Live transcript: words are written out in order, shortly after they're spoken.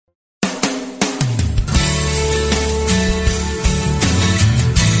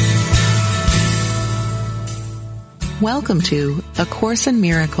Welcome to A Course in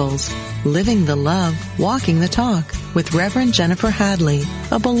Miracles, Living the Love, Walking the Talk, with Reverend Jennifer Hadley,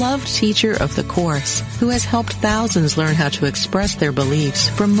 a beloved teacher of the Course who has helped thousands learn how to express their beliefs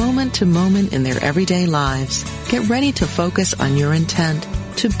from moment to moment in their everyday lives. Get ready to focus on your intent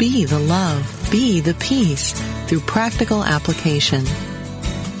to be the love, be the peace, through practical application.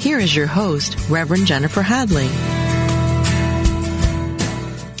 Here is your host, Reverend Jennifer Hadley.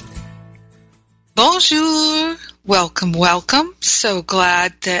 Bonjour. Welcome, welcome. So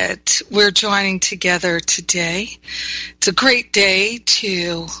glad that we're joining together today. It's a great day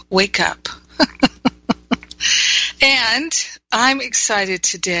to wake up. And I'm excited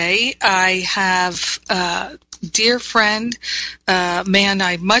today. I have a dear friend, a man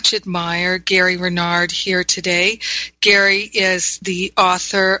I much admire, Gary Renard, here today. Gary is the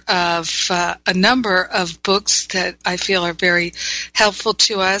author of a number of books that I feel are very helpful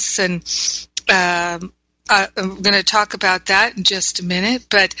to us, and I'm going to talk about that in just a minute,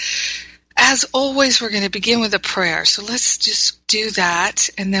 but as always, we're going to begin with a prayer. So let's just do that,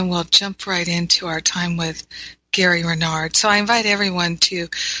 and then we'll jump right into our time with Gary Renard. So I invite everyone to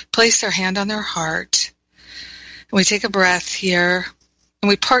place their hand on their heart, and we take a breath here, and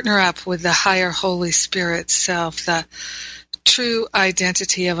we partner up with the higher Holy Spirit self, the true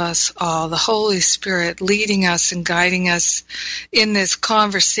identity of us all, the Holy Spirit leading us and guiding us in this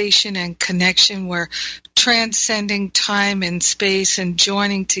conversation and connection. We're transcending time and space and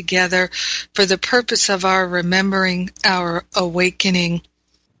joining together for the purpose of our remembering, our awakening,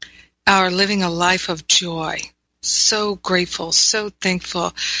 our living a life of joy. So grateful, so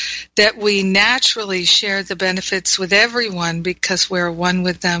thankful that we naturally share the benefits with everyone because we're one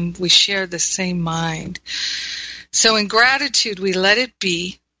with them. We share the same mind. So in gratitude, we let it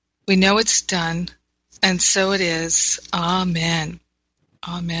be. We know it's done, and so it is. Amen.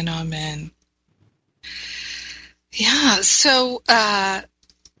 Amen, amen. Yeah, so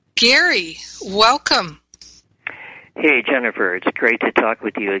Gary, welcome. Hey, Jennifer, it's great to talk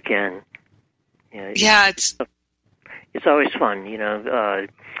with you again. Yeah, it's always fun, you know.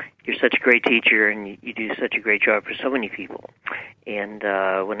 You're such a great teacher, and you do such a great job for so many people. And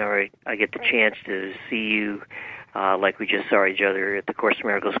whenever I get the chance to see you, like we just saw each other at the Course in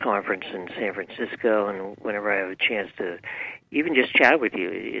Miracles conference in San Francisco, and whenever I have a chance to even just chat with you,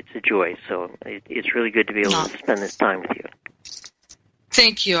 it's a joy. So it's really good to be able to spend this time with you.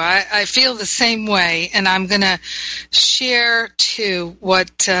 Thank you. I feel the same way, and I'm going to share, too,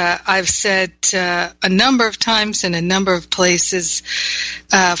 what I've said a number of times in a number of places.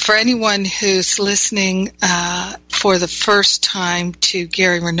 For anyone who's listening for the first time to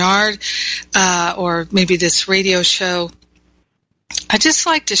Gary Renard or maybe this radio show, I'd just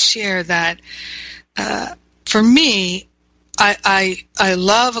like to share that for me, I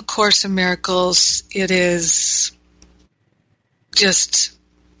love A Course in Miracles. It is just,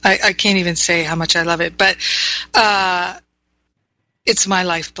 I can't even say how much I love it, but it's my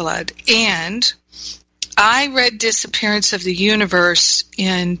lifeblood. And I read Disappearance of the Universe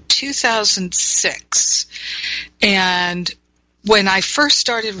in 2006, and when I first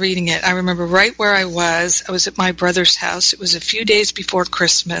started reading it, I remember right where I was. I was at my brother's house. It was a few days before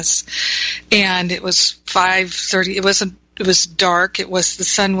Christmas, and it was 5:30. It was dark. The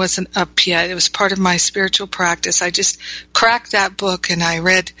sun wasn't up yet. It was part of my spiritual practice. I just cracked that book and I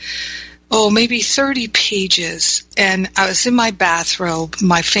read, maybe 30 pages. And I was in my bathrobe.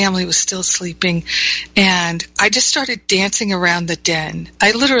 My family was still sleeping. And I just started dancing around the den.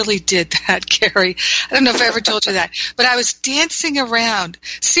 I literally did that, Gary. I don't know if I ever told you that. But I was dancing around.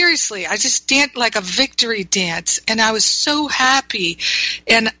 Seriously, I just danced like a victory dance. And I was so happy.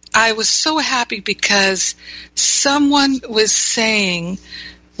 And I was so happy because someone was saying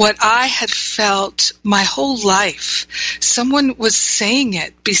what I had felt my whole life. Someone was saying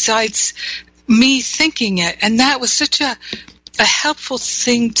it besides me thinking it, and that was such a helpful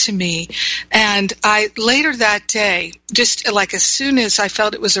thing to me. And I later that day, just like as soon as I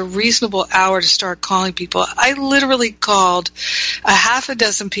felt it was a reasonable hour to start calling people, I literally called a half a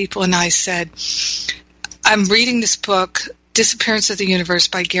dozen people and I said, I'm reading this book, Disappearance of the Universe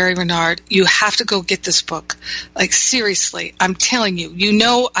by Gary Renard. You have to go get this book. Like, seriously, I'm telling you. You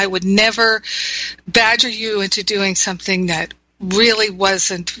know I would never badger you into doing something that really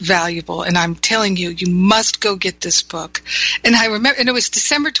wasn't valuable, and I'm telling you, you must go get this book. And I remember, and it was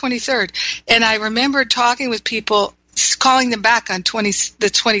December 23rd, and I remember talking with people, calling them back on the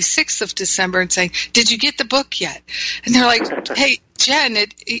 26th of December and saying, did you get the book yet? And they're like, hey, Jen,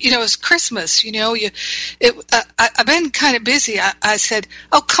 it's Christmas. I've been kind of busy. I said,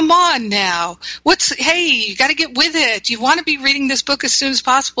 oh, come on now. Hey, you got to get with it. You want to be reading this book as soon as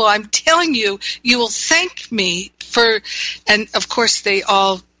possible. I'm telling you, you will thank me and of course they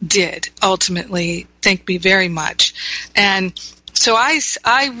all did ultimately thank me very much. And so I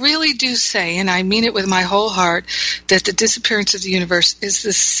really do say, and I mean it with my whole heart, that The Disappearance of the Universe is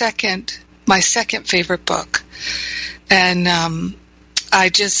my second favorite book. And I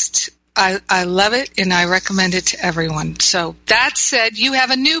love it, and I recommend it to everyone. So that said, you have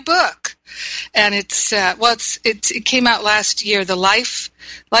a new book, and it came out last year, The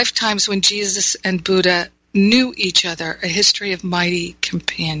Lifetimes When Jesus and Buddha Knew Each Other, A History of Mighty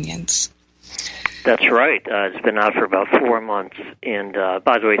Companions. That's right. It's been out for about 4 months. And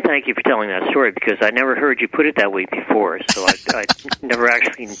by the way, thank you for telling that story, because I never heard you put it that way before. So I never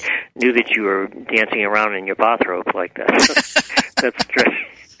actually knew that you were dancing around in your bathrobe like that. That's true.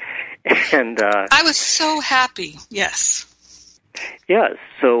 And I was so happy. Yes. Yeah.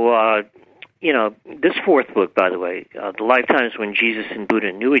 So this fourth book, by the way, The Lifetimes When Jesus and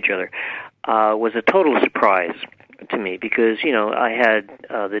Buddha Knew Each Other, was a total surprise to me, because I had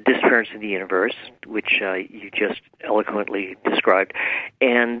The Disappearance of the Universe, which you just eloquently described,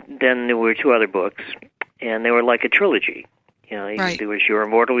 and then there were two other books, and they were like a trilogy. Right. There was Your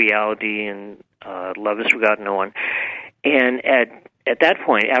Immortal Reality and Love Has Forgotten No One. And at that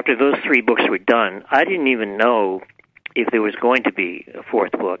point, after those three books were done, I didn't even know if there was going to be a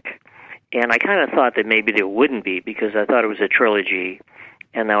fourth book, and I kind of thought that maybe there wouldn't be, because I thought it was a trilogy,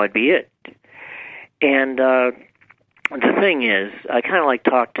 and that would be it. And the thing is, I kind of like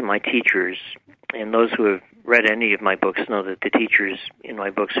talk to my teachers, and those who have read any of my books know that the teachers in my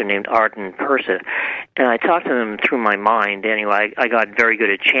books are named Art and Persa, and I talk to them through my mind. Anyway, I got very good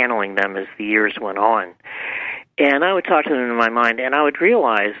at channeling them as the years went on. And I would talk to them in my mind, and I would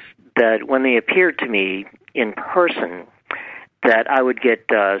realize that when they appeared to me in person, that I would get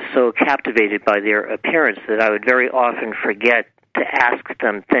so captivated by their appearance that I would very often forget to ask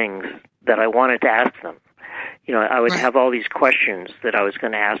them things that I wanted to ask them. I would have all these questions that I was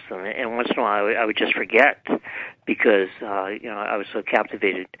going to ask them, and once in a while I would just forget, because I was so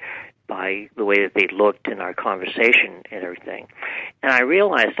captivated by the way that they looked in our conversation and everything. And I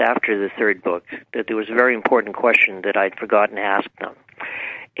realized after the third book that there was a very important question that I'd forgotten to ask them.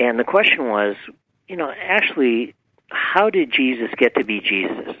 And the question was, actually, how did Jesus get to be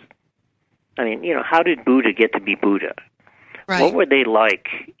Jesus? I mean, how did Buddha get to be Buddha? Right. What were they like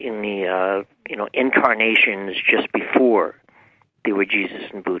in the, incarnations just before they were Jesus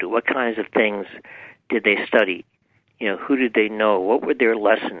and Buddha? What kinds of things did they study? Who did they know? What were their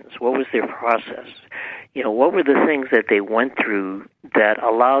lessons? What was their process? What were the things that they went through that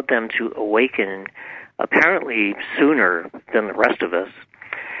allowed them to awaken apparently sooner than the rest of us?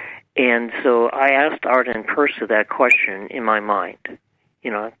 And so I asked Art and Persa that question in my mind.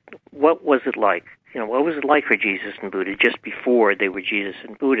 What was it like? What was it like for Jesus and Buddha just before they were Jesus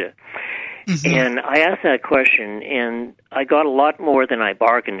and Buddha? Mm-hmm. And I asked that question, and I got a lot more than I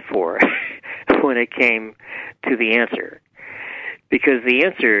bargained for when it came to the answer, because the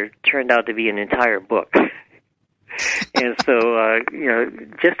answer turned out to be an entire book. And so,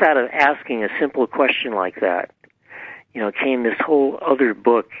 just out of asking a simple question like that, came this whole other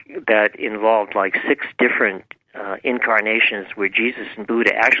book that involved like 6 different incarnations where Jesus and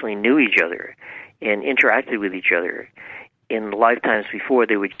Buddha actually knew each other and interacted with each other in the lifetimes before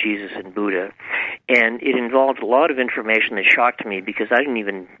they were Jesus and Buddha. And it involved a lot of information that shocked me, because I didn't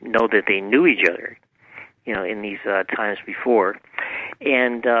even know that they knew each other, in these times before.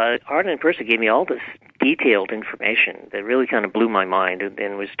 And Art and Persa gave me all this detailed information that really kind of blew my mind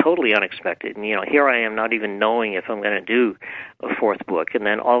and was totally unexpected. And, here I am not even knowing if I'm going to do a fourth book. And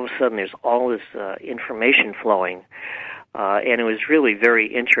then all of a sudden there's all this information flowing. And it was really very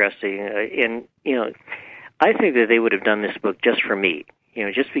interesting. And, I think that they would have done this book just for me,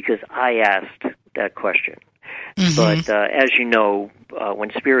 just because I asked that question. Mm-hmm. But as you know,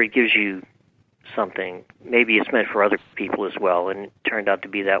 when Spirit gives you something, maybe it's meant for other people as well, and it turned out to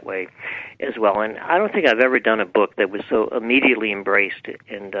be that way as well. And I don't think I've ever done a book that was so immediately embraced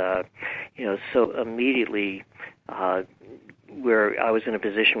and, so immediately where I was in a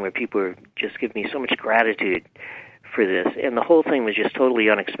position where people were just giving me so much gratitude for this. And the whole thing was just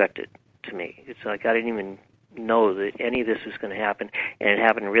totally unexpected to me. It's like I didn't even know that any of this was going to happen, and it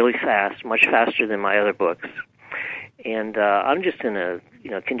happened really fast, much faster than my other books. And I'm just in a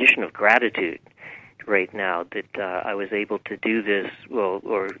condition of gratitude right now that I was able to do this,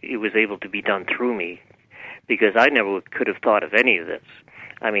 or it was able to be done through me, because I never could have thought of any of this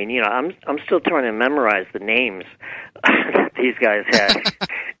I mean, I'm still trying to memorize the names that these guys had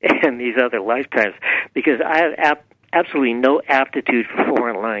in these other lifetimes, because I have absolutely no aptitude for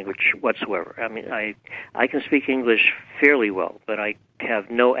foreign language whatsoever. I mean, I can speak English fairly well, but I have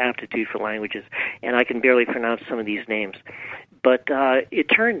no aptitude for languages, and I can barely pronounce some of these names. But it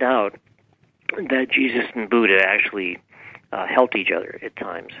turned out that Jesus and Buddha actually helped each other at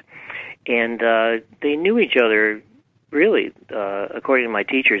times. And they knew each other, really, according to my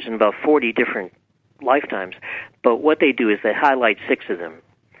teachers, in about 40 different lifetimes. But what they do is they highlight 6 of them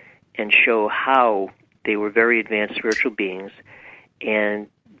and show how they were very advanced spiritual beings. And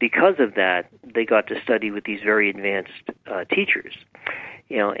because of that, they got to study with these very advanced teachers.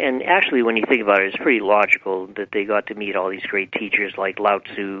 And actually, when you think about it, it's pretty logical that they got to meet all these great teachers like Lao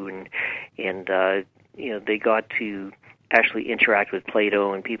Tzu, and they got to actually interact with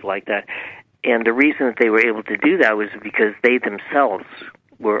Plato and people like that. And the reason that they were able to do that was because they themselves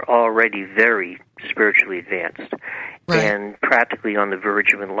were already very spiritually advanced, right, and practically on the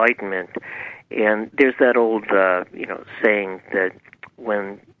verge of enlightenment. And there's that old, saying that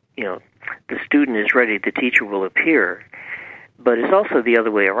when, the student is ready, the teacher will appear. But it's also the other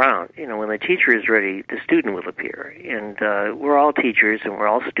way around. When the teacher is ready, the student will appear. And we're all teachers and we're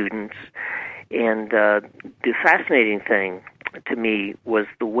all students. And the fascinating thing to me was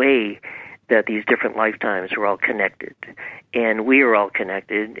the way that these different lifetimes were all connected. And we are all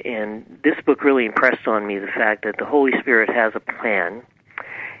connected. And this book really impressed on me the fact that the Holy Spirit has a plan.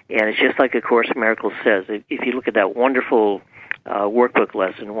 And it's just like A Course in Miracles says. If you look at that wonderful workbook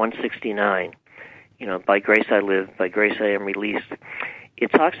lesson, 169, by grace I live, by grace I am released, it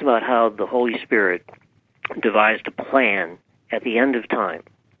talks about how the Holy Spirit devised a plan at the end of time.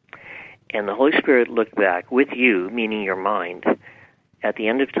 And the Holy Spirit looked back with you, meaning your mind, at the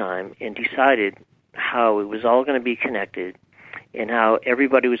end of time and decided how it was all going to be connected and how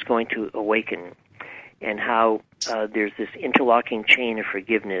everybody was going to awaken and how there's this interlocking chain of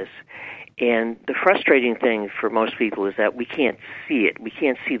forgiveness. And the frustrating thing for most people is that we can't see it. We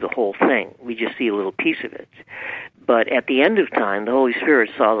can't see the whole thing. We just see a little piece of it. But at the end of time, the Holy Spirit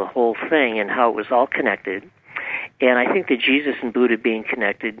saw the whole thing and how it was all connected. And I think that Jesus and Buddha being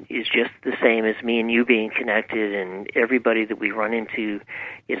connected is just the same as me and you being connected, and everybody that we run into,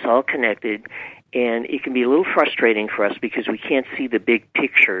 it's all connected. And it can be a little frustrating for us because we can't see the big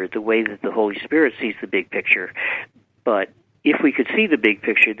picture the way that the Holy Spirit sees the big picture. But if we could see the big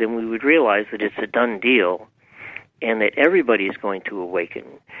picture, then we would realize that it's a done deal and that everybody is going to awaken.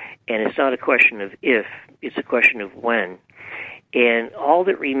 And it's not a question of if, it's a question of when. And all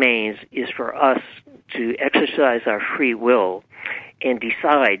that remains is for us to exercise our free will and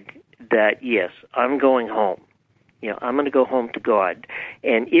decide that, yes, I'm going home. I'm going to go home to God.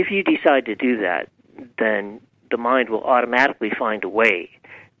 And if you decide to do that, then the mind will automatically find a way,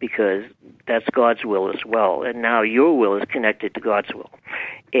 because that's God's will as well. And now your will is connected to God's will.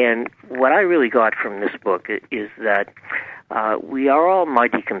 And what I really got from this book is that we are all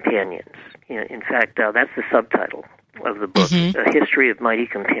mighty companions. In fact, that's the subtitle of the book, A History of Mighty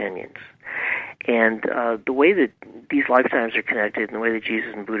Companions. And the way that these lifetimes are connected and the way that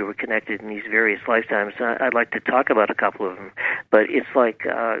Jesus and Buddha were connected in these various lifetimes, I'd like to talk about a couple of them. But it's like,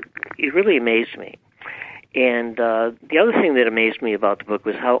 it really amazed me. And the other thing that amazed me about the book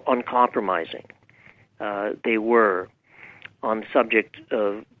was how uncompromising they were on the subject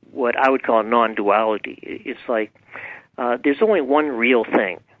of what I would call non-duality. It's like there's only one real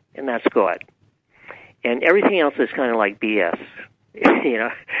thing, and that's God. And everything else is kind of like BS,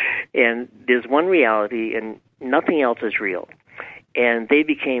 and there's one reality and nothing else is real. And they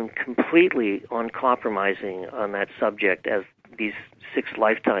became completely uncompromising on that subject as these 6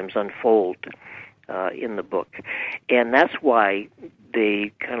 lifetimes unfold in the book. And that's why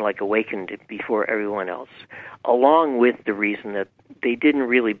they kind of like awakened before everyone else, along with the reason that they didn't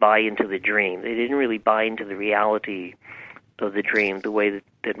really buy into the dream. They didn't really buy into the reality of the dream the way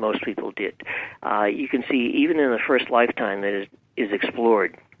that most people did. You can see even in the first lifetime that is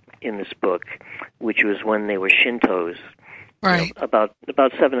explored in this book, which was when they were Shintos, right, about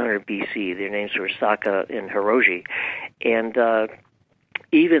 700 BC. Their names were Saka and Hiroji. And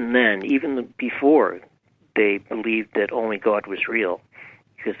even then, even before, they believed that only God was real,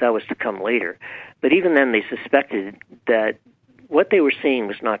 because that was to come later. But even then, they suspected that what they were seeing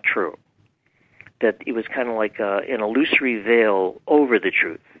was not true, that it was kind of like an illusory veil over the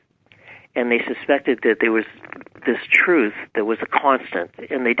truth. And they suspected that there was this truth that was a constant,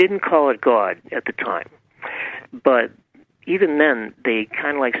 and they didn't call it God at the time. But even then, they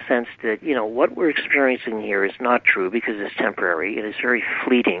kind of like sensed that, what we're experiencing here is not true because it's temporary, it is very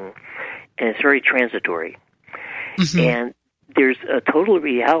fleeting, and it's very transitory. And there's a total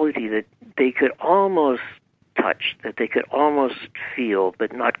reality that they could almost touch, that they could almost feel,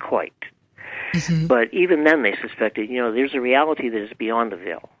 but not quite. Mm-hmm. But even then they suspected, there's a reality that is beyond the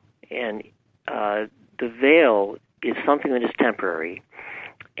veil. And the veil is something that is temporary,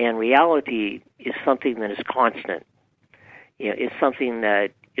 and reality is something that is constant. It's something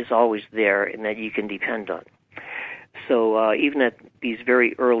that is always there and that you can depend on. So even at these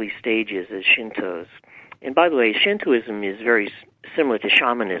very early stages as Shintos, and by the way, Shintoism is very similar to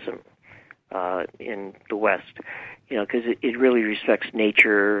shamanism in the West, because it really respects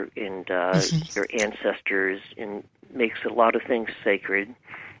nature and your ancestors and makes a lot of things sacred,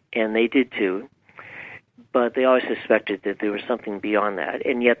 and they did too. But they always suspected that there was something beyond that,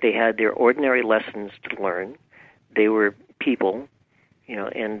 and yet they had their ordinary lessons to learn. They were people,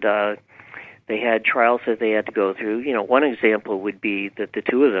 and they had trials that they had to go through. One example would be that the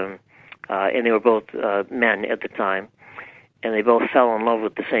two of them, and they were both men at the time, and they both fell in love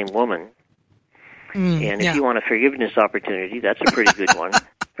with the same woman. And if you want a forgiveness opportunity, that's a pretty good one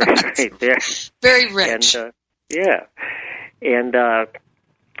right there. Very rich. And, and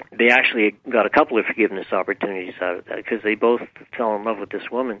they actually got a couple of forgiveness opportunities out of that because they both fell in love with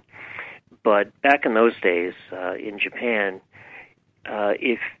this woman. But back in those days, in Japan,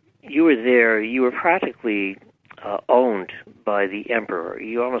 if you were there, you were practically owned by the emperor.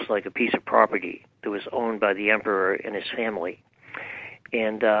 You were almost like a piece of property that was owned by the emperor and his family.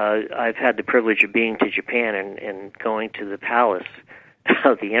 And I've had the privilege of being to Japan and going to the palace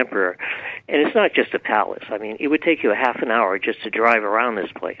of the emperor. And it's not just a palace. I mean, it would take you a half an hour just to drive around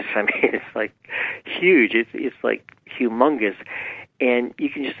this place. I mean, it's like huge. It's like humongous. And you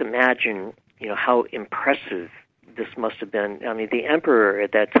can just imagine, how impressive this must have been. I mean, the emperor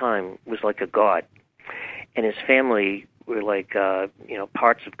at that time was like a god. And his family were like,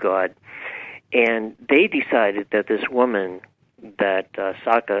 parts of God. And they decided that this woman that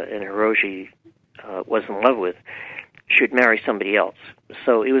Saka and Hiroshi was in love with should marry somebody else.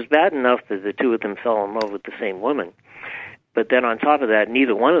 So it was bad enough that the two of them fell in love with the same woman. But then on top of that,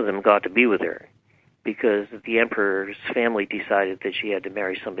 neither one of them got to be with her because the emperor's family decided that she had to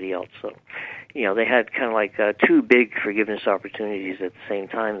marry somebody else. So, they had kind of like two big forgiveness opportunities at the same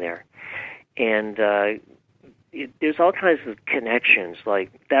time there. And there's all kinds of connections.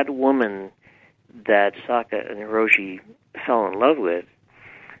 Like that woman that Saka and Hiroshi fell in love with,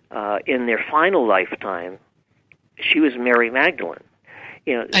 in their final lifetime, she was Mary Magdalene.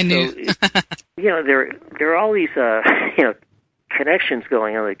 I knew. So, there are all these, connections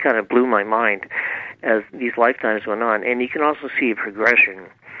going on that kind of blew my mind as these lifetimes went on. And you can also see a progression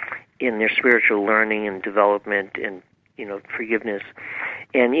in their spiritual learning and development and, forgiveness.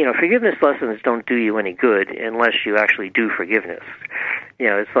 And, forgiveness lessons don't do you any good unless you actually do forgiveness.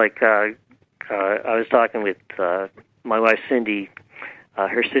 It's like, I was talking with my wife, Cindy.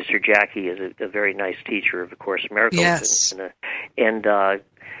 Her sister, Jackie, is a very nice teacher of A Course in Miracles. Yes. And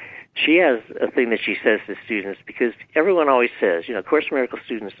she has a thing that she says to students, because everyone always says, Course in Miracles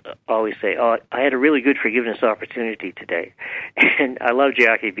students always say, oh, I had a really good forgiveness opportunity today. And I love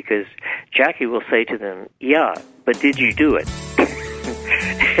Jackie because Jackie will say to them, yeah, but did you do it?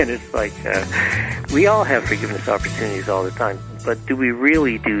 And it's like, we all have forgiveness opportunities all the time, but do we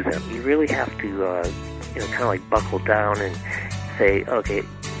really do them? You really have to, kind of like buckle down and say, okay,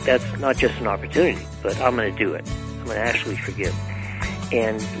 that's not just an opportunity, but I'm going to do it. I'm going to actually forgive.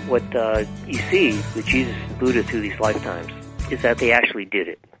 And what you see with Jesus and Buddha through these lifetimes is that they actually did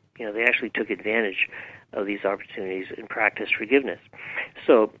it. They actually took advantage of these opportunities and practiced forgiveness.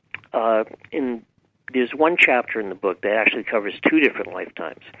 So there's one chapter in the book that actually covers two different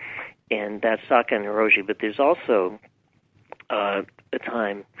lifetimes, and that's Saka and Hiroshi. But there's also a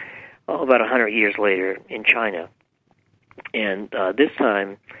time, about 100 years later, in China. And this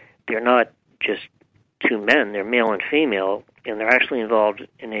time, they're not just two men, they're male and female, and they're actually involved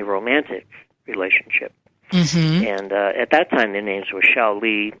in a romantic relationship. Mm-hmm. And at that time, their names were Xiao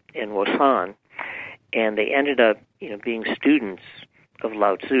Li and Wosan, and they ended up, being students of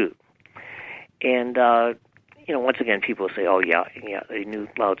Lao Tzu. And, once again, people say, oh, yeah, they knew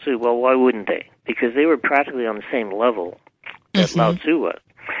Lao Tzu. Well, why wouldn't they? Because they were practically on the same level that Lao Tzu was.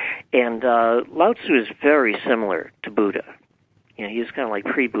 And Lao Tzu is very similar to Buddha. He was kind of like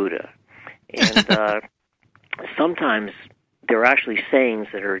pre-Buddha. And sometimes there are actually sayings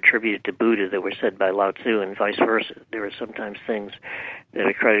that are attributed to Buddha that were said by Lao Tzu, and vice versa. There are sometimes things that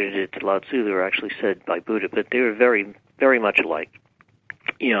are credited to Lao Tzu that were actually said by Buddha, but they were very, very much alike.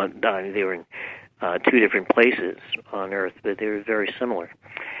 They were in two different places on Earth, but they were very similar.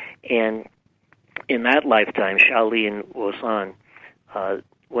 And in that lifetime, Shaoli and Wosan,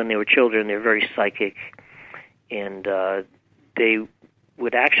 when they were children, they were very psychic, and they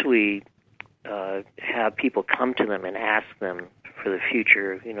would actually have people come to them and ask them for the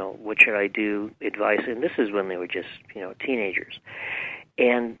future, what should I do, advice, and this is when they were just, teenagers.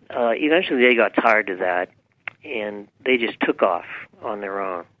 And eventually they got tired of that, and they just took off on their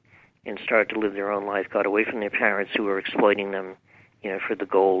own and started to live their own life, got away from their parents who were exploiting them, for the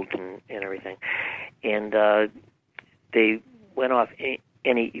gold and everything. And they went off,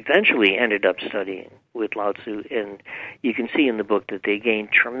 and he eventually ended up studying with Lao Tzu, and you can see in the book that they gained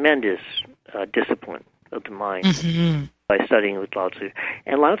tremendous discipline of the mind by studying with Lao Tzu.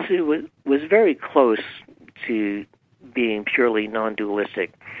 And Lao Tzu was very close to being purely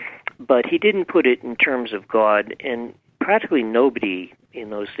non-dualistic, but he didn't put it in terms of God, and practically nobody in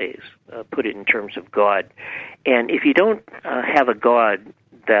those days put it in terms of God. And if you don't have a God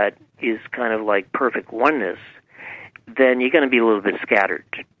that is kind of like perfect oneness, then you're going to be a little bit scattered.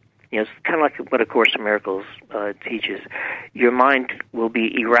 It's kind of like what A Course in Miracles teaches. Your mind will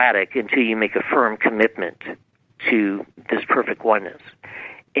be erratic until you make a firm commitment to this perfect oneness.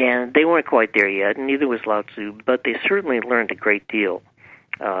 And they weren't quite there yet, and neither was Lao Tzu, but they certainly learned a great deal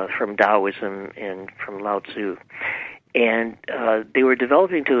from Taoism and from Lao Tzu. And they were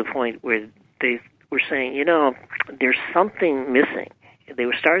developing to the point where they were saying, there's something missing. They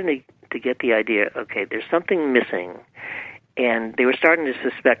were starting to get the idea, okay, there's something missing, and they were starting to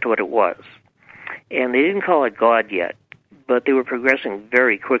suspect what it was. And they didn't call it God yet, but they were progressing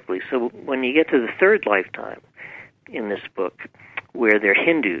very quickly. So when you get to the third lifetime in this book, where they're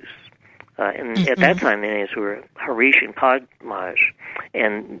Hindus, and at that time their names were Harish and Padmaj,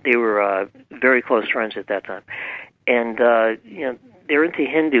 and they were very close friends at that time. And, they're into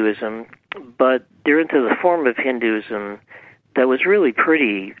Hinduism, but they're into the form of Hinduism that was really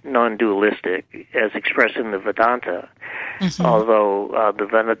pretty non-dualistic, as expressed in the Vedanta, although the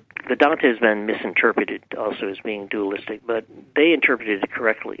Vedanta has been misinterpreted also as being dualistic, but they interpreted it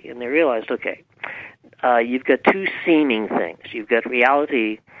correctly, and they realized, okay, you've got two seeming things. You've got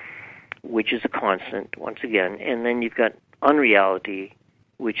reality, which is a constant, once again, and then you've got unreality,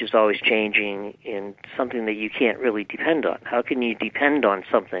 which is always changing and something that you can't really depend on. How can you depend on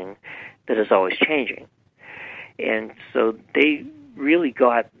something that is always changing? And so they really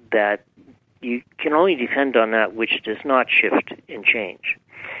got that you can only depend on that which does not shift and change.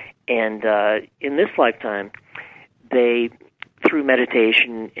 And in this lifetime, they, through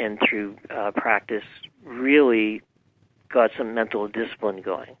meditation and through practice, really got some mental discipline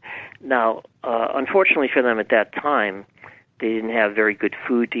going. Now, unfortunately for them at that time, they didn't have very good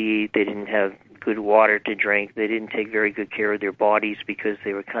food to eat. They didn't have good water to drink. They didn't take very good care of their bodies because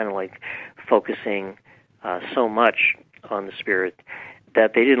they were kind of like focusing so much on the spirit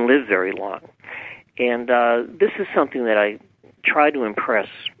that they didn't live very long. And this is something that I try to impress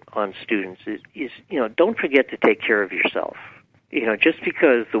on students is don't forget to take care of yourself. Just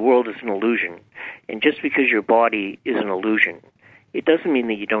because the world is an illusion and just because your body is an illusion, it doesn't mean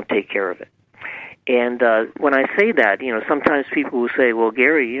that you don't take care of it. And when I say that, sometimes people will say, well,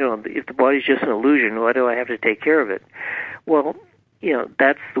 Gary, if the body's just an illusion, why do I have to take care of it? Well,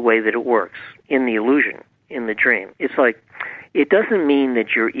 that's the way that it works in the illusion, in the dream. It's like, it doesn't mean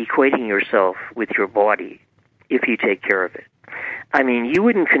that you're equating yourself with your body if you take care of it. I mean, you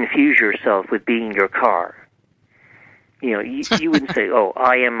wouldn't confuse yourself with being your car. You wouldn't say, oh,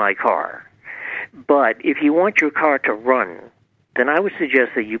 I am my car. But if you want your car to run, then I would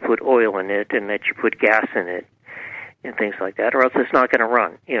suggest that you put oil in it and that you put gas in it and things like that, or else it's not going to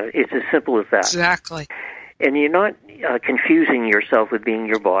run. It's as simple as that. Exactly. And you're not confusing yourself with being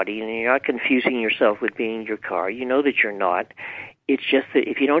your body, and you're not confusing yourself with being your car. You know that you're not. It's just that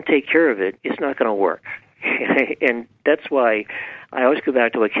if you don't take care of it, it's not going to work. And that's why I always go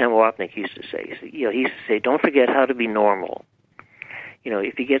back to what Ken Wapnick used to say. He used to say, don't forget how to be normal.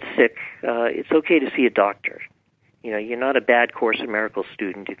 If you get sick, it's okay to see a doctor. You're not a bad Course in Miracles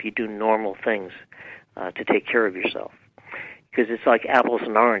student if you do normal things to take care of yourself. Because it's like apples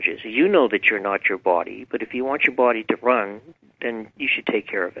and oranges. You know that you're not your body, but if you want your body to run, then you should take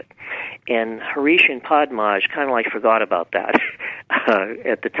care of it. And Harish and Padmaj kind of like forgot about that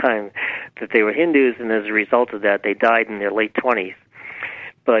at the time that they were Hindus, and as a result of that, they died in their late 20s.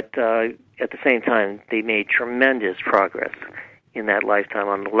 But at the same time, they made tremendous progress in that lifetime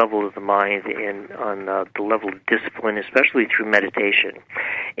on the level of the mind and on the level of discipline, especially through meditation.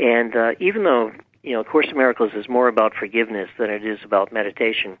 And even though Course in Miracles is more about forgiveness than it is about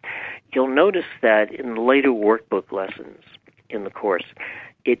meditation, you'll notice that in the later workbook lessons in the Course,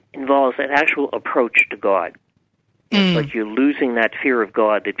 it involves an actual approach to God. It's like you're losing that fear of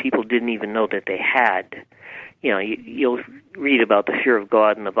God that people didn't even know that they had. you'll read about the fear of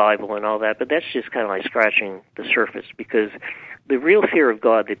God in the Bible and all that, but that's just kind of like scratching the surface, because the real fear of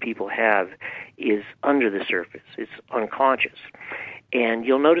God that people have is under the surface. It's unconscious. And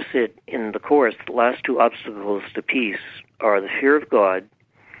you'll notice it in the Course, the last two obstacles to peace are the fear of God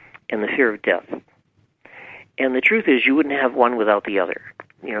and the fear of death. And the truth is, you wouldn't have one without the other.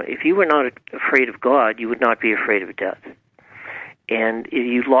 If you were not afraid of God, you would not be afraid of death. And if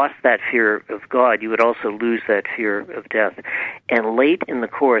you lost that fear of God, you would also lose that fear of death. And late in the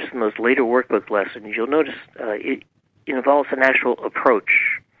Course, in those later workbook lessons, you'll notice it involves an actual approach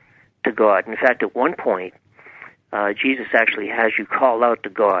to God. In fact, at one point, Jesus actually has you call out to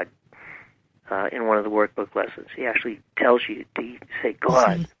God in one of the workbook lessons. He actually tells you to say,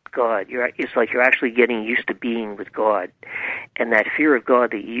 God, God. It's like you're actually getting used to being with God. And that fear of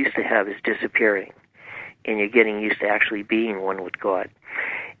God that you used to have is disappearing. And you're getting used to actually being one with God.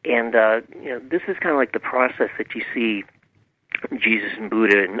 And this is kind of like the process that you see Jesus and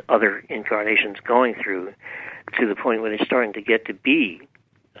Buddha and other incarnations going through, to the point where they're starting to get to be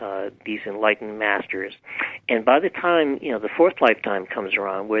these enlightened masters. And by the time, the fourth lifetime comes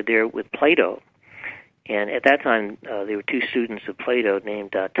around, where they're with Plato, and at that time there were two students of Plato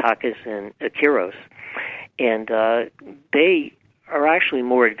named Takas and Akiros, and they are actually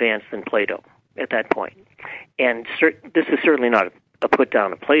more advanced than Plato at that point. And this is certainly not a put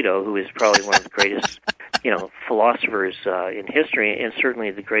down of Plato, who is probably one of the greatest, philosophers in history, and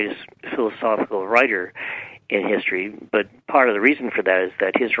certainly the greatest philosophical writer in history. But part of the reason for that is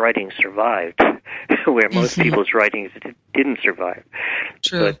that his writings survived, where most people's writings didn't survive.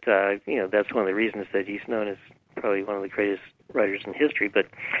 True. But that's one of the reasons that he's known as probably one of the greatest writers in history. But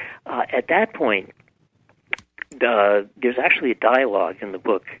at that point, there's actually a dialogue in the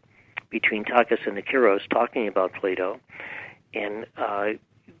book between Takas and Akiros talking about Plato, and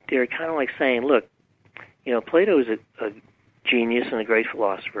they're kind of like saying, look, Plato is a genius and a great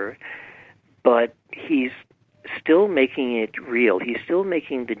philosopher, but he's still making it real. He's still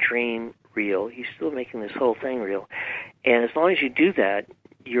making the dream real. He's still making this whole thing real. And as long as you do that,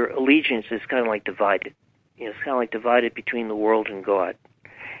 your allegiance is kind of like divided. It's kind of like divided between the world and God.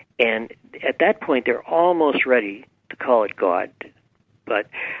 And at that point, they're almost ready to call it God. But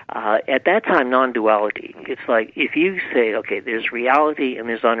at that time, non-duality, it's like if you say, okay, there's reality and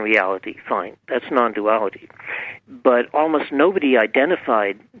there's unreality, fine, that's non-duality. But almost nobody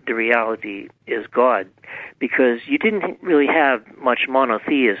identified the reality as God, because you didn't really have much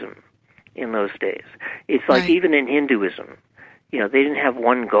monotheism in those days. It's like even in Hinduism, they didn't have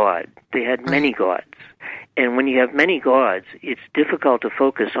one God. They had many gods. And when you have many gods, it's difficult to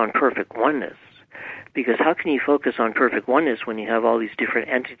focus on perfect oneness. Because how can you focus on perfect oneness when you have all these different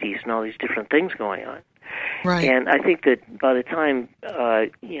entities and all these different things going on? Right. And I think that by the time,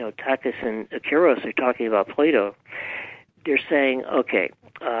 Takas and Akiros are talking about Plato, they're saying, okay,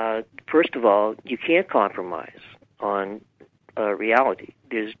 first of all, you can't compromise on reality.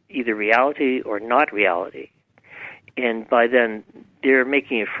 There's either reality or not reality. And by then, they're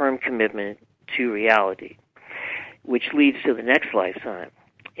making a firm commitment to reality, which leads to the next lifetime.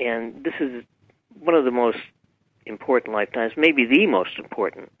 And this is one of the most important lifetimes, maybe the most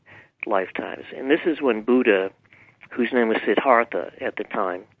important lifetimes. And this is when Buddha, whose name was Siddhartha at the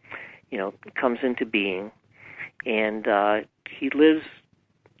time, comes into being, and he lives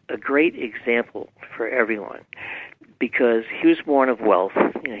a great example for everyone, because he was born of wealth.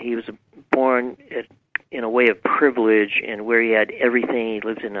 He was born in a way of privilege, and where he had everything. He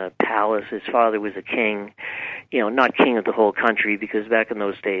lived in a palace. His father was a king, not king of the whole country, because back in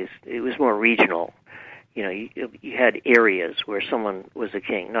those days it was more regional. You had areas where someone was a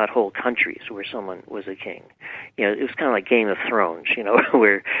king, not whole countries where someone was a king. It was kind of like Game of Thrones,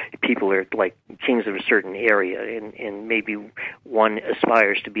 where people are like kings of a certain area, and maybe one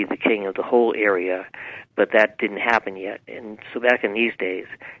aspires to be the king of the whole area, but that didn't happen yet. And so back in these days,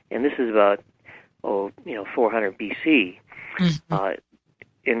 and this is about 400 BC.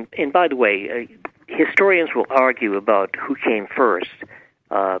 And by the way, historians will argue about who came first,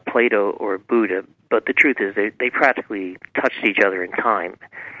 Plato or Buddha, but the truth is they practically touched each other in time.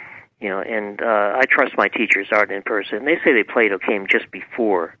 And I trust my teachers, Art and Person. They say that Plato came just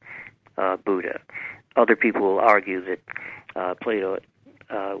before Buddha. Other people will argue that Plato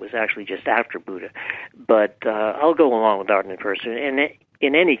was actually just after Buddha. But I'll go along with Art and Person. And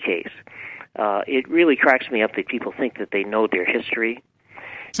in any case, it really cracks me up that people think that they know their history,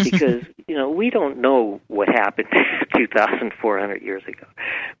 because, we don't know what happened 2,400 years ago.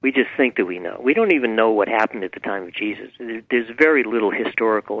 We just think that we know. We don't even know what happened at the time of Jesus. There's very little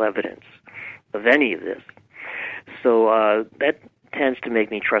historical evidence of any of this. So that tends to make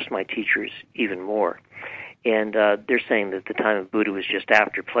me trust my teachers even more. And they're saying that the time of Buddha was just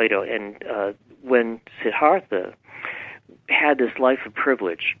after Plato. And when Siddhartha had this life of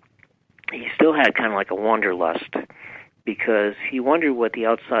privilege, he still had kind of like a wanderlust, because he wondered what the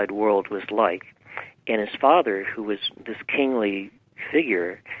outside world was like. And his father, who was this kingly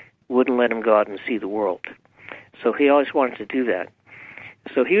figure, wouldn't let him go out and see the world. So he always wanted to do that.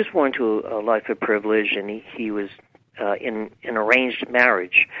 So he was born to a life of privilege, and he was in an arranged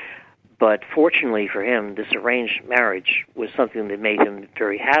marriage. But fortunately for him, this arranged marriage was something that made him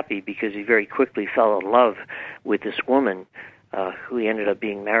very happy, because he very quickly fell in love with this woman who he ended up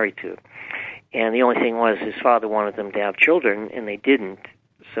being married to. And the only thing was, his father wanted them to have children, and they didn't.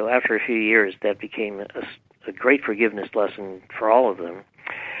 So after a few years, that became a great forgiveness lesson for all of them.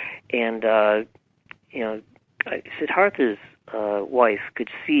 And, Siddhartha's wife could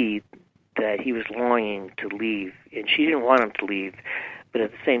see that he was longing to leave, and she didn't want him to leave, but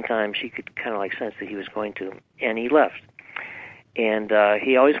at the same time, she could kind of like sense that he was going to, and he left. And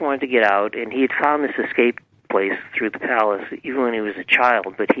he always wanted to get out, and he had found this escape place through the palace even when he was a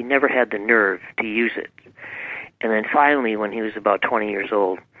child, but he never had the nerve to use it. And then finally, when he was about 20 years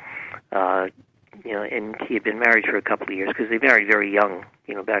old, and he had been married for a couple of years, because they married very young,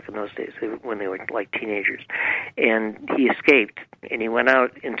 back in those days, when they were like teenagers. And he escaped, and he went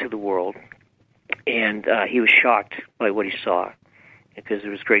out into the world, and he was shocked by what he saw, because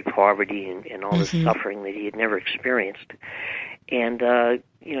there was great poverty and all this suffering that he had never experienced. And,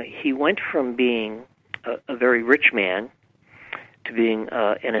 he went from being a very rich man to being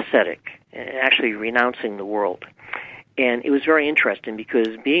an ascetic, and actually renouncing the world. And it was very interesting, because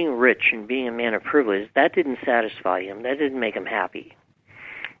being rich and being a man of privilege, that didn't satisfy him. That didn't make him happy.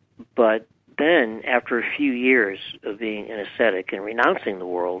 But then, after a few years of being an ascetic and renouncing the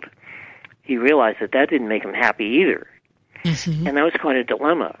world, he realized that didn't make him happy either. Mm-hmm. And that was quite a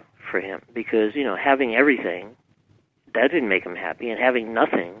dilemma for him, because, having everything, that didn't make him happy, and having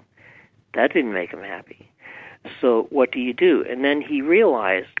nothing, that didn't make him happy. So what do you do? And then he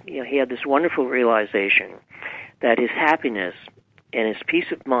realized, he had this wonderful realization that his happiness and his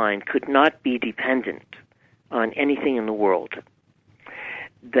peace of mind could not be dependent on anything in the world,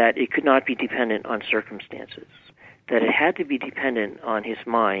 that it could not be dependent on circumstances, that it had to be dependent on his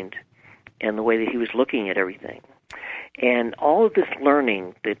mind and the way that he was looking at everything. And all of this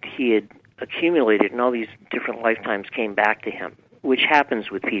learning that he had accumulated in all these different lifetimes came back to him, which happens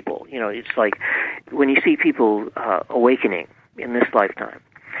with people. It's like when you see people awakening in this lifetime,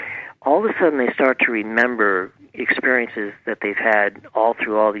 all of a sudden they start to remember experiences that they've had all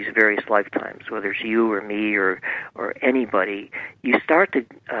through all these various lifetimes, whether it's you or me or anybody. You start to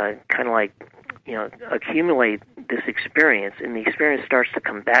kind of like, accumulate this experience, and the experience starts to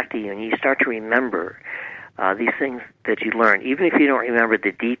come back to you, and you start to remember these things that you learned. Even if you don't remember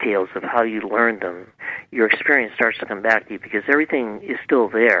the details of how you learned them, your experience starts to come back to you, because everything is still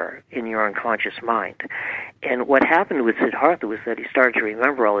there in your unconscious mind. And what happened with Siddhartha was that he started to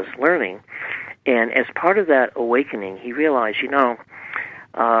remember all his learning, and as part of that awakening, he realized, you don't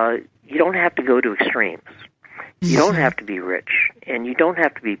have to go to extremes. You don't have to be rich, and you don't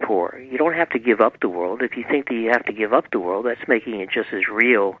have to be poor. You don't have to give up the world. If you think that you have to give up the world, that's making it just as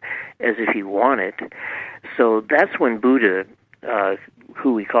real as if you want it. So that's when Buddha,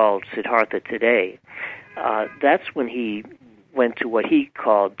 who we call Siddhartha today, that's when he went to what he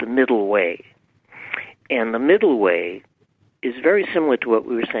called the middle way. And the middle way is very similar to what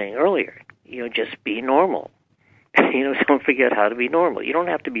we were saying earlier. Just be normal. Don't forget how to be normal. You don't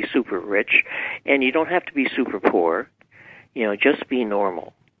have to be super rich, and you don't have to be super poor. Just be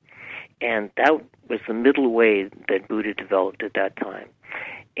normal. And that was the middle way that Buddha developed at that time.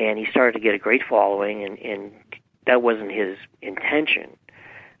 And he started to get a great following, and that wasn't his intention.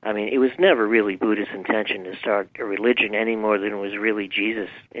 I mean, it was never really Buddha's intention to start a religion any more than it was really Jesus'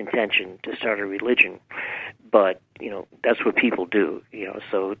 intention to start a religion. But, that's what people do,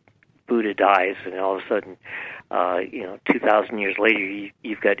 so Buddha dies, and all of a sudden, 2,000 years later,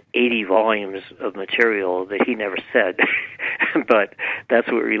 you've got 80 volumes of material that he never said, but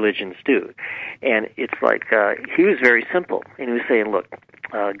that's what religions do. And it's like, he was very simple, and he was saying, look,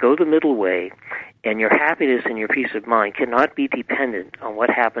 go the middle way, and your happiness and your peace of mind cannot be dependent on what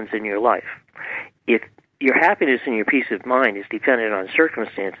happens in your life. If your happiness and your peace of mind is dependent on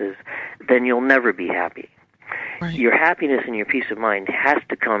circumstances, then you'll never be happy. Right. Your happiness and your peace of mind has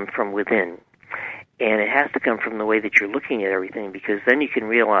to come from within, and it has to come from the way that you're looking at everything, because then you can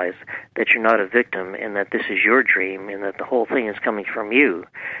realize that you're not a victim, and that this is your dream, and that the whole thing is coming from you,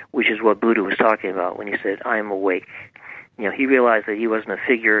 which is what Buddha was talking about when he said, I am awake. he realized that he wasn't a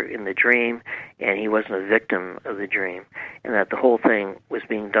figure in the dream, and he wasn't a victim of the dream, and that the whole thing was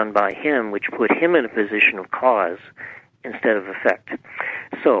being done by him, which put him in a position of cause instead of effect.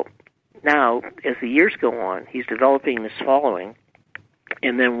 So now, as the years go on, he's developing this following,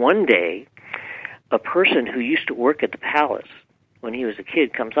 and then one day, a person who used to work at the palace when he was a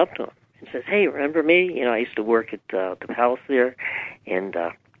kid comes up to him and says, "Hey, remember me? I used to work at the palace there, and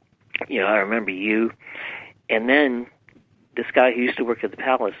I remember you." And then this guy who used to work at the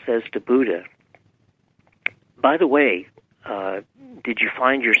palace says to Buddha, "By the way, did you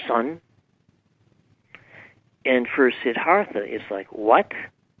find your son?" And for Siddhartha, it's like, what?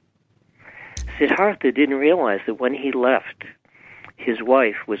 Siddhartha didn't realize that when he left, his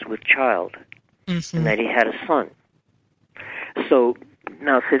wife was with child, and that he had a son. So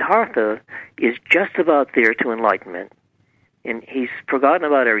now Siddhartha is just about there to enlightenment, and he's forgotten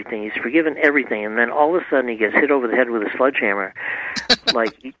about everything, he's forgiven everything, and then all of a sudden he gets hit over the head with a sledgehammer,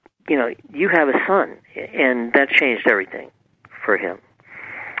 like, you have a son, and that changed everything for him.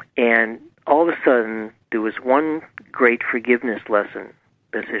 And all of a sudden, there was one great forgiveness lesson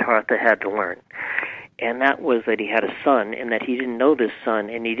that Siddhartha had to learn, and that was that he had a son, and that he didn't know this son,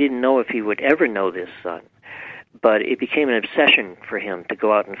 and he didn't know if he would ever know this son. But it became an obsession for him to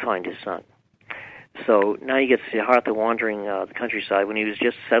go out and find his son. So now you get Siddhartha wandering the countryside when he was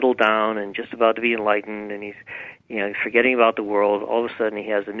just settled down and just about to be enlightened, and he's forgetting about the world. All of a sudden he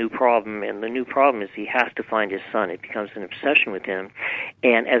has a new problem, and the new problem is he has to find his son. It becomes an obsession with him,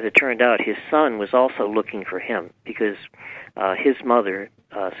 and as it turned out, his son was also looking for him because his mother,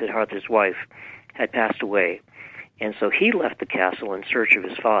 Siddhartha's wife, had passed away, and so he left the castle in search of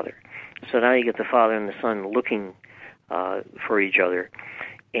his father. So now you get the father and the son looking for each other,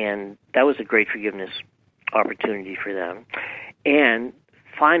 and that was a great forgiveness opportunity for them. And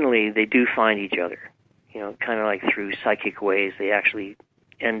finally, they do find each other, kind of like through psychic ways. They actually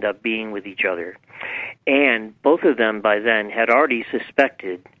end up being with each other. And both of them by then had already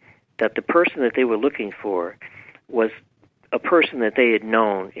suspected that the person that they were looking for was a person that they had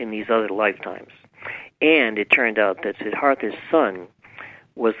known in these other lifetimes. And it turned out that Siddhartha's son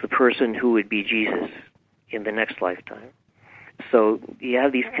was the person who would be Jesus in the next lifetime. So you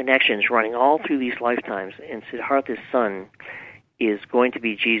have these connections running all through these lifetimes, and Siddhartha's son is going to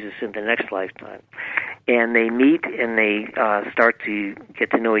be Jesus in the next lifetime. And they meet, and they start to get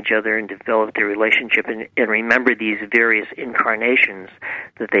to know each other and develop their relationship and remember these various incarnations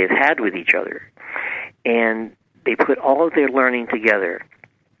that they've had with each other. And they put all of their learning together.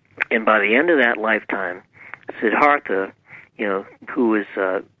 And by the end of that lifetime, Siddhartha, who was,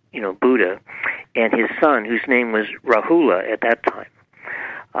 Buddha, and his son, whose name was Rahula at that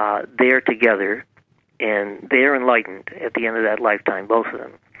time, they're together, and they're enlightened at the end of that lifetime, both of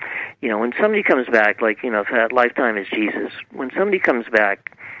them. When somebody comes back, if that lifetime is Jesus, when somebody comes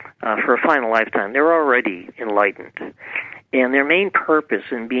back for a final lifetime, they're already enlightened. And their main purpose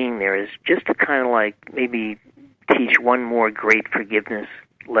in being there is just to kind of like maybe teach one more great forgiveness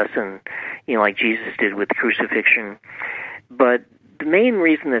lesson, like Jesus did with the crucifixion. But the main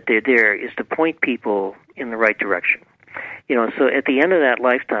reason that they're there is to point people in the right direction. So at the end of that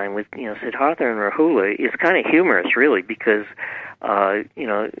lifetime with, Siddhartha and Rahula, it's kind of humorous, really, because,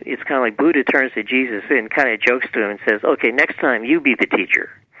 it's kind of like Buddha turns to Jesus and kind of jokes to him and says, "Okay, next time you be the teacher,"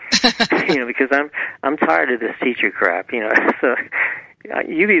 because I'm tired of this teacher crap, so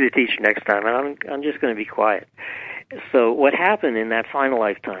you be the teacher next time, and I'm just going to be quiet. So what happened in that final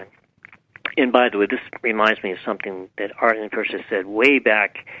lifetime, and by the way, this reminds me of something that Art and Persis said way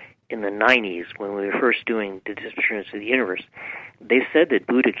back in the 90s when we were first doing the disappearance of the universe. They said that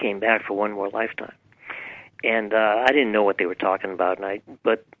Buddha came back for one more lifetime. And I didn't know what they were talking about,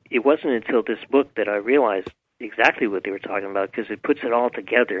 but it wasn't until this book that I realized exactly what they were talking about, because it puts it all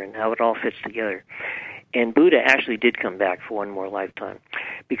together and how it all fits together. And Buddha actually did come back for one more lifetime,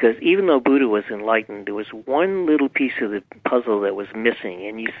 because even though Buddha was enlightened, there was one little piece of the puzzle that was missing,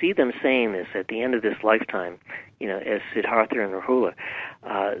 and you see them saying this at the end of this lifetime, as Siddhartha and Rahula.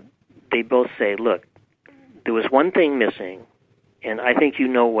 They both say, "Look, there was one thing missing, and I think you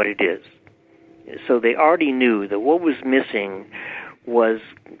know what it is." So they already knew that what was missing was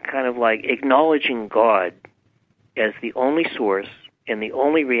kind of like acknowledging God as the only source and the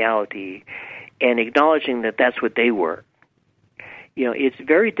only reality, and acknowledging that that's what they were. It's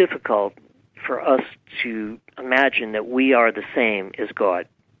very difficult for us to imagine that we are the same as God.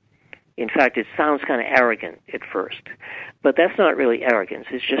 In fact, it sounds kind of arrogant at first, but that's not really arrogance,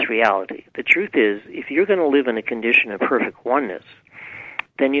 it's just reality. The truth is, if you're going to live in a condition of perfect oneness,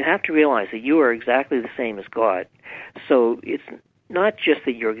 then you have to realize that you are exactly the same as God. So it's not just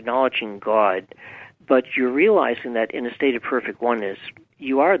that you're acknowledging God, but you're realizing that in a state of perfect oneness,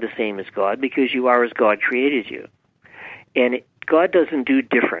 you are the same as God because you are as God created you. And God doesn't do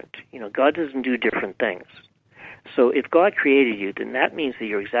different. God doesn't do different things. So if God created you, then that means that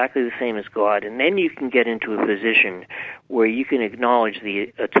you're exactly the same as God, and then you can get into a position where you can acknowledge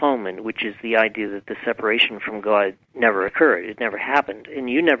the atonement, which is the idea that the separation from God never occurred. It never happened, and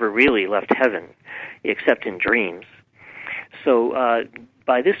you never really left heaven, except in dreams. So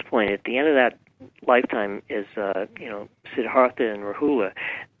by this point, at the end of that lifetime, is Siddhartha and Rahula,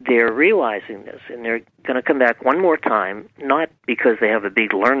 they're realizing this, and they're going to come back one more time, not because they have a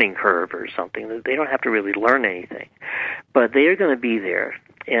big learning curve or something. They don't have to really learn anything, but they are going to be there.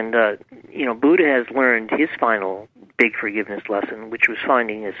 And Buddha has learned his final big forgiveness lesson, which was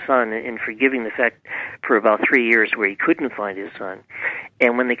finding his son and forgiving the fact for about 3 years where he couldn't find his son.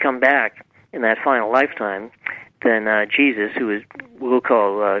 And when they come back in that final lifetime, then Jesus, who is we'll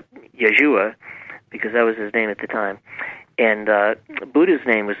call Yeshua, because that was his name at the time, and Buddha's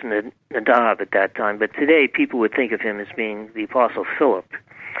name was Nadab at that time, but today people would think of him as being the Apostle Philip.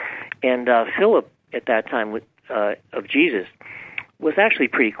 And Philip, at that time of Jesus, was actually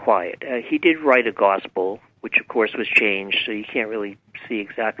pretty quiet. He did write a gospel, which of course was changed, so you can't really see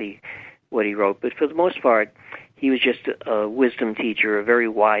exactly what he wrote, but for the most part, he was just a wisdom teacher, a very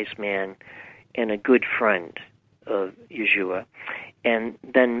wise man, and a good friend of Yeshua. And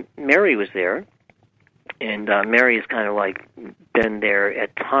then Mary was there, and Mary has kind of like been there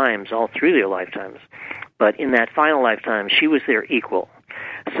at times all through their lifetimes. But in that final lifetime, she was their equal.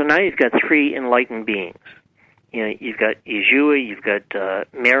 So now you've got three enlightened beings. You've got Yeshua, you've got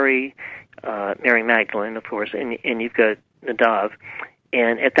Mary Magdalene, of course, and you've got Nadav.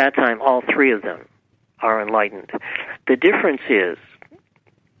 And at that time, all three of them are enlightened. The difference is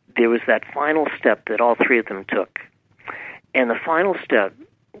there was that final step that all three of them took. And the final step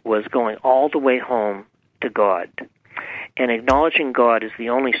was going all the way home to God and acknowledging God as the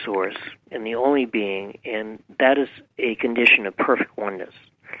only source and the only being, and that is a condition of perfect oneness.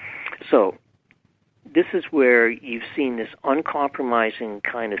 So this is where you've seen this uncompromising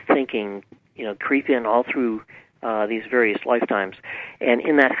kind of thinking, creep in all through these various lifetimes. And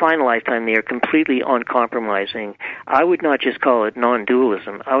in that final lifetime, they are completely uncompromising. I would not just call it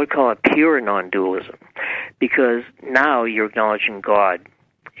non-dualism. I would call it pure non-dualism, because now you're acknowledging God,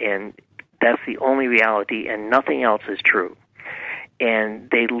 and that's the only reality, and nothing else is true. And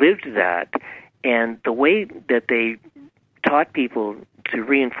they lived that, and the way that they taught people to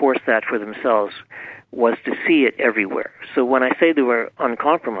reinforce that for themselves was to see it everywhere. So when I say they were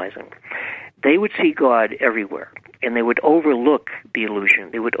uncompromising, they would see God everywhere, and they would overlook the illusion.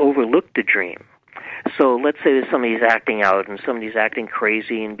 They would overlook the dream. So let's say that somebody's acting out, and somebody's acting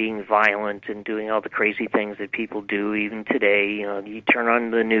crazy and being violent and doing all the crazy things that people do even today. You turn on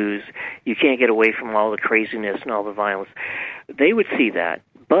the news, you can't get away from all the craziness and all the violence. They would see that,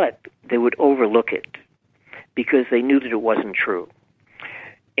 but they would overlook it because they knew that it wasn't true.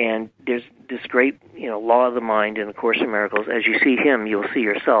 And there's this great, law of the mind in the Course in Miracles. As you see him, you'll see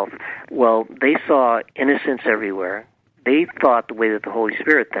yourself. Well, they saw innocence everywhere. They thought the way that the Holy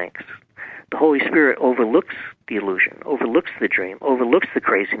Spirit thinks. The Holy Spirit overlooks the illusion, overlooks the dream, overlooks the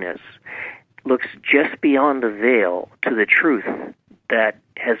craziness, looks just beyond the veil to the truth that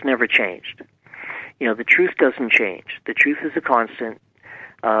has never changed. The truth doesn't change. The truth is a constant.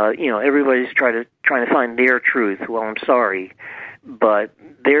 Everybody's trying to find their truth. Well, I'm sorry, but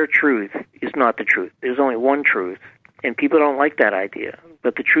their truth is not the truth. There's only one truth, and people don't like that idea.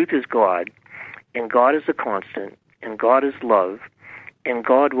 But the truth is God, and God is a constant, and God is love, and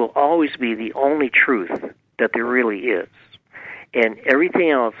God will always be the only truth that there really is. And everything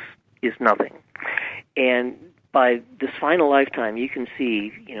else is nothing. And by this final lifetime, you can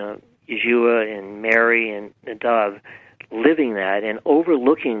see, Yeshua and Mary and Nadav living that and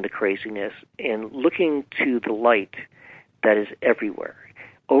overlooking the craziness and looking to the light that is everywhere,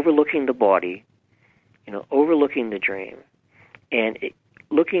 overlooking the body, overlooking the dream, and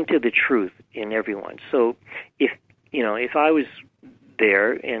looking to the truth in everyone. So if I was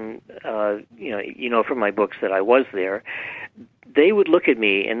there, and from my books that I was there, they would look at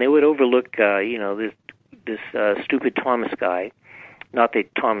me and they would overlook, this stupid Thomas guy. Not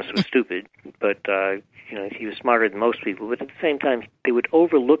that Thomas was stupid, but he was smarter than most people. But at the same time, they would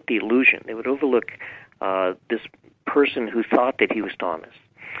overlook the illusion. They would overlook this person who thought that he was Thomas,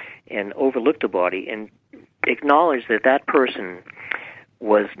 and overlook the body, and acknowledge that that person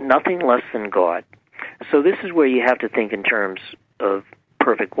was nothing less than God. So this is where you have to think in terms of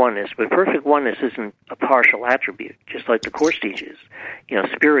perfect oneness, but perfect oneness isn't a partial attribute, just like the Course teaches.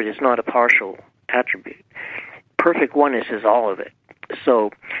 Spirit is not a partial attribute. Perfect oneness is all of it.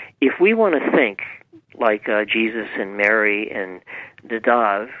 So if we want to think like Jesus and Mary and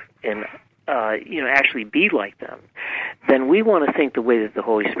Nadav and actually be like them, then we want to think the way that the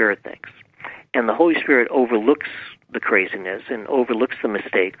Holy Spirit thinks. And the Holy Spirit overlooks the craziness and overlooks the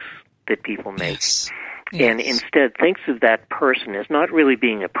mistakes that people make. Yes. And instead thinks of that person as not really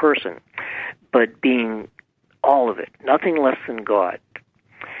being a person, but being all of it, nothing less than God.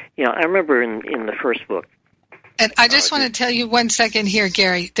 I remember in the first book. And I just want to tell you 1 second here,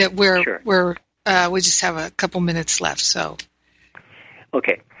 Gary, that we just have a couple minutes left. So.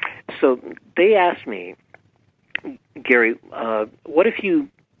 Okay. So they asked me, Gary, what if you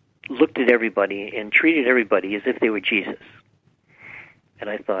looked at everybody and treated everybody as if they were Jesus? And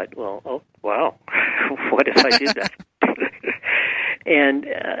I thought, well, oh, wow, what if I did that? And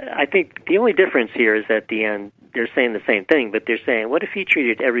I think the only difference here is at the end, they're saying the same thing, but they're saying, what if you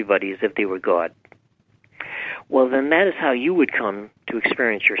treated everybody as if they were God? Well, then that is how you would come to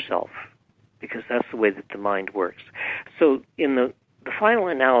experience yourself, because that's the way that the mind works. So in the final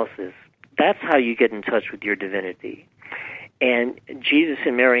analysis, that's how you get in touch with your divinity. And Jesus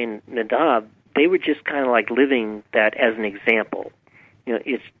and Mary and Nadav, they were just kind of like living that as an example.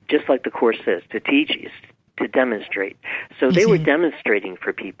 It's just like the Course says, to teach is to demonstrate. So they were demonstrating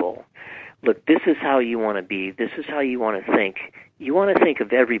for people, look, this is how you want to be, this is how you want to think. You want to think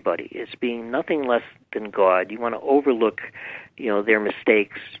of everybody as being nothing less than God. You want to overlook, their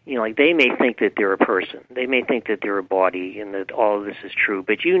mistakes. Like they may think that they're a person. They may think that they're a body and that all of this is true,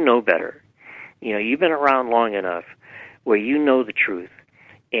 but you know better. You've been around long enough where you know the truth.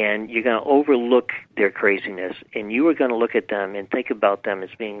 And you're going to overlook their craziness, and you are going to look at them and think about them as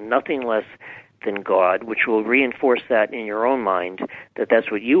being nothing less than God, which will reinforce that in your own mind, that that's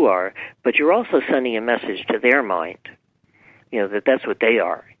what you are, but you're also sending a message to their mind, that that's what they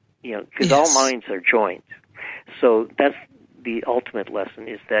are, because all minds are joined. So that's the ultimate lesson,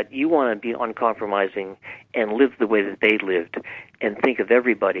 is that you want to be uncompromising and live the way that they lived, and think of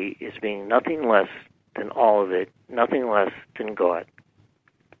everybody as being nothing less than all of it, nothing less than God.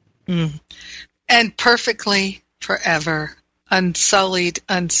 And perfectly forever, unsullied,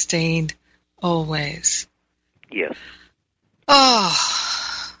 unstained, always. Yes. Oh,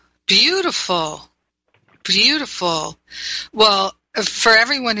 beautiful. Beautiful. Well, for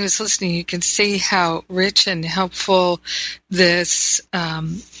everyone who's listening, you can see how rich and helpful this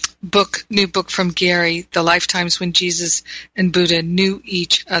new book from Gary, The Lifetimes When Jesus and Buddha Knew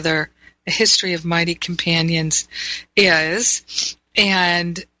Each Other, A History of Mighty Companions, is.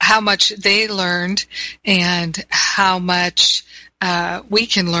 And how much they learned and how much we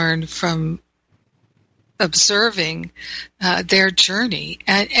can learn from observing their journey.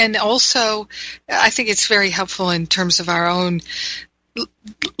 And also, I think it's very helpful in terms of our own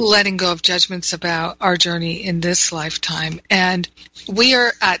letting go of judgments about our journey in this lifetime. And we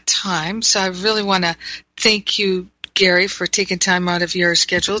are at time, so I really want to thank you, Gary, for taking time out of your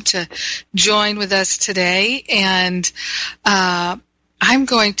schedule to join with us today. And I'm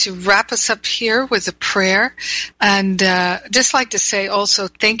going to wrap us up here with a prayer, and just like to say also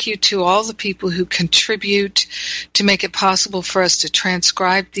thank you to all the people who contribute to make it possible for us to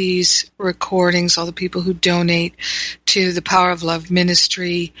transcribe these recordings, all the people who donate to the Power of Love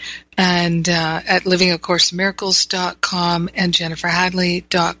Ministry, and at livingacourseinmiracles.com and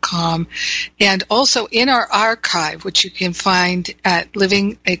jenniferhadley.com, and also in our archive, which you can find at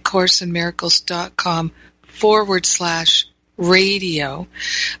livingacourseinmiracles.com/radio.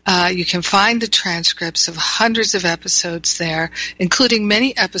 You can find the transcripts of hundreds of episodes there, including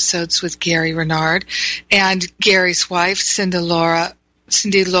many episodes with Gary Renard and Gary's wife, Cindy Laura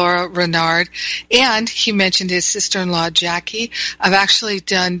Renard, and he mentioned his sister-in-law, Jackie. I've actually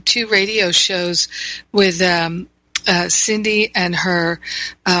done 2 radio shows with Cindy and her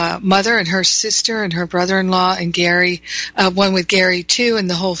mother and her sister and her brother-in-law and Gary, one with Gary too, and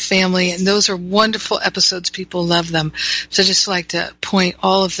the whole family, and those are wonderful episodes. People love them. So I just like to point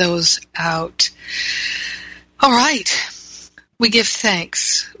all of those out. All right. We give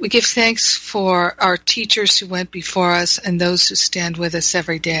thanks. We give thanks for our teachers who went before us and those who stand with us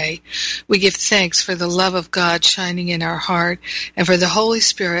every day. We give thanks for the love of God shining in our heart and for the Holy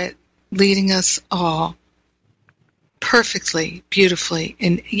Spirit leading us all perfectly, beautifully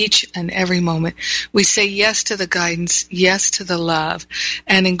in each and every moment. We say yes to the guidance, yes to the love,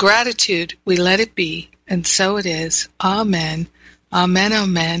 and in gratitude we let it be, and so it is. Amen. Amen,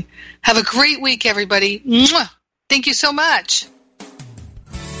 amen. Have a great week, everybody. Mwah! Thank you so much.